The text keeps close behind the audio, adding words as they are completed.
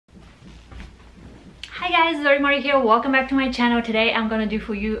Hi guys, Mari here. Welcome back to my channel. Today I'm gonna do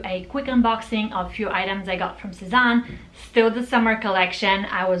for you a quick unboxing of a few items I got from Sezane. Still the summer collection.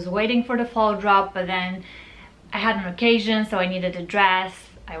 I was waiting for the fall drop, but then I had an occasion, so I needed a dress.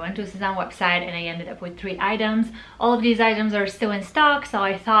 I went to the Sezane website and I ended up with 3 items. All of these items are still in stock, so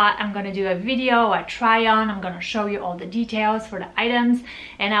I thought I'm gonna do a video, a try on. I'm gonna show you all the details for the items,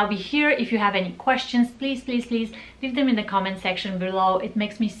 and I'll be here if you have any questions. Please leave them in the comment section below. It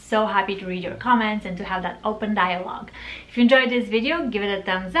makes me so happy to read your comments and to have that open dialogue. If you enjoyed this video, give it a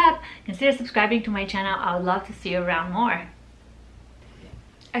thumbs up. Consider subscribing to my channel. I would love to see you around more.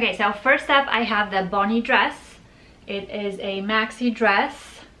 Okay, so first up I have the Bonnie dress. It is a maxi dress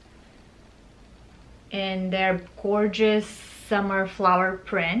in their gorgeous summer flower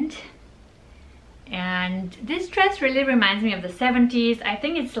print, and this dress really reminds me of the 70s. I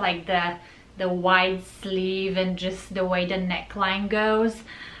think it's like the wide sleeve and just the way the neckline goes.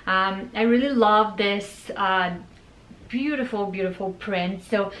 I really love this beautiful print.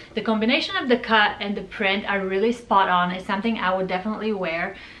 So the combination of the cut and the print are really spot on. It's something I would definitely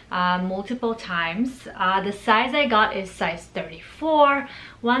wear multiple times. The size I got is size 34.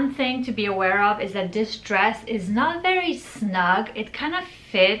 One thing to be aware of is that this dress is not very snug. It kind of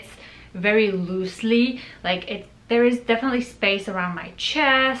fits very loosely. Like there is definitely space around my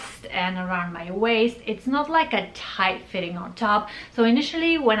chest and around my waist. It's not like a tight fitting on top. So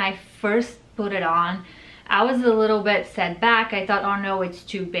initially when I first put it on, I was a little bit set back. I thought, oh no, it's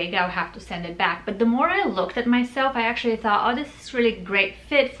too big, I'll have to send it back. But the more I looked at myself, I actually thought, oh, this is really great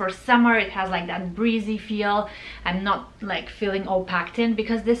fit for summer. It has like that breezy feel. I'm not like feeling all packed in,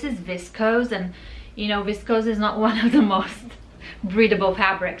 because this is viscose, and you know, viscose is not one of the most breathable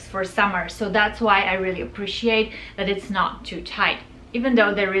fabrics for summer. So that's why I really appreciate that it's not too tight, even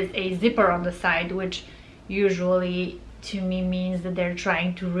though there is a zipper on the side, which usually to me means that they're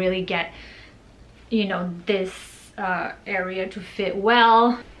trying to really get, you know, this area to fit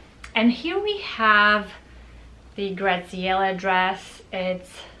well. And here we have the Graziella dress. It's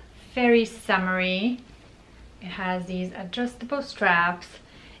very summery. It has these adjustable straps.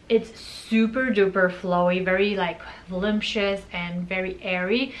 It's super duper flowy, very like voluptuous and very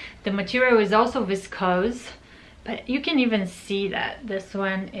airy. The material is also viscose, but you can even see that this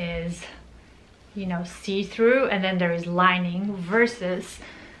one is, you know, see-through, and then there is lining, versus,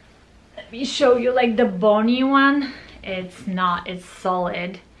 let me show you, like the Bonnie one, it's not, it's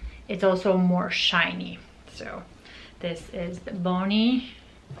solid. It's also more shiny. So this is the Bonnie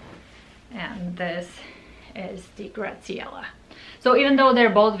and this is the Graziella. So even though they're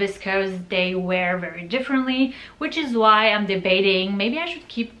both viscose, they wear very differently, which is why I'm debating maybe I should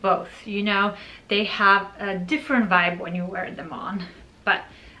keep both. You know, they have a different vibe when you wear them on, but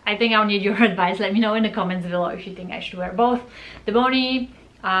I think I'll need your advice. Let me know in the comments below if you think I should wear both. The Bonnie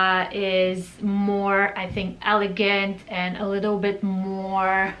is more, I think, elegant and a little bit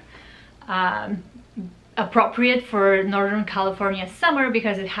more appropriate for Northern California summer,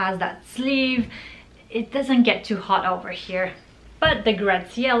 because it has that sleeve. It doesn't get too hot over here. But the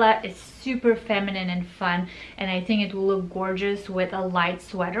Graziella is super feminine and fun, and I think it will look gorgeous with a light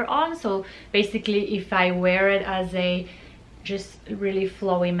sweater on. So basically if I wear it as a just really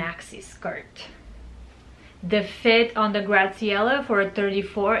flowy maxi skirt. The fit on the Graziella for a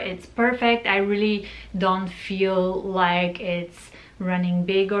 34, it's perfect. I really don't feel like it's running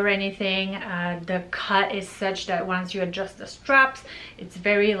big or anything. The cut is such that once you adjust the straps, it's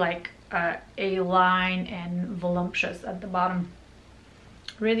very like A-line and voluptuous at the bottom.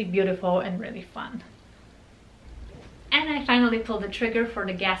 Really beautiful and really fun. And I finally pulled the trigger for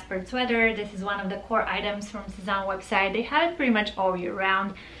the Gaspard sweater. This is one of the core items from Sezane website. They have it pretty much all year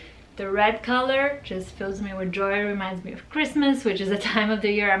round. The red color just fills me with joy. It reminds me of Christmas, which is a time of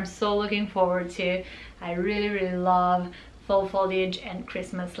the year I'm so looking forward to. I really love fall foliage and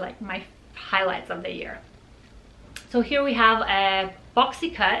Christmas, like my highlights of the year. So here we have a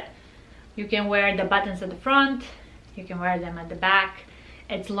boxy cut. You can wear the buttons at the front, you can wear them at the back.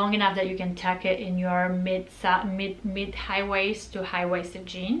 It's long enough that you can tuck it in your mid-high waist to high-waisted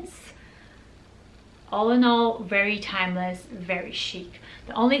jeans. All in all, very timeless, very chic.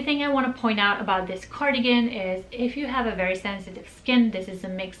 The only thing I want to point out about this cardigan is if you have a very sensitive skin, this is a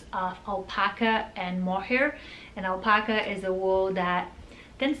mix of alpaca and mohair. And alpaca is a wool that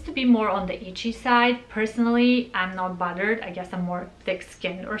tends to be more on the itchy side. Personally, I'm not bothered. I guess I'm more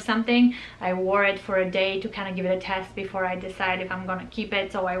thick-skinned or something. I wore it for a day to kind of give it a test before I decide if I'm gonna keep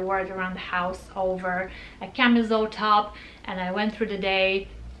it. So I wore it around the house over a camisole top, and I went through the day,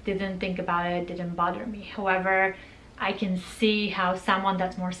 didn't think about it, didn't bother me. However, I can see how someone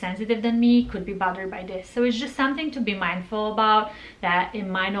that's more sensitive than me could be bothered by this. So it's just something to be mindful about, that it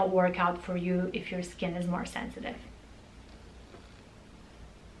might not work out for you if your skin is more sensitive.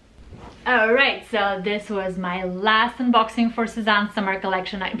 Alright, so this was my last unboxing for Sezane summer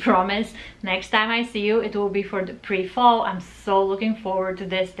collection. I promise next time I see you it will be for the pre-fall. I'm so looking forward to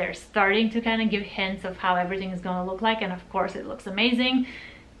this. They're starting to kind of give hints of how everything is going to look like, and of course it looks amazing.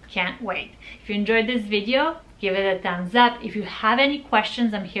 Can't wait. If you enjoyed this video, give it a thumbs up. If you have any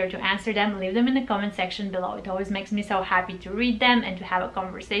questions, I'm here to answer them. Leave them in the comment section below. It always makes me so happy to read them and to have a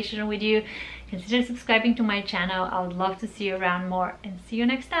conversation with you. Consider subscribing to my channel. I would love to see you around more, and see you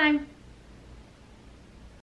next time.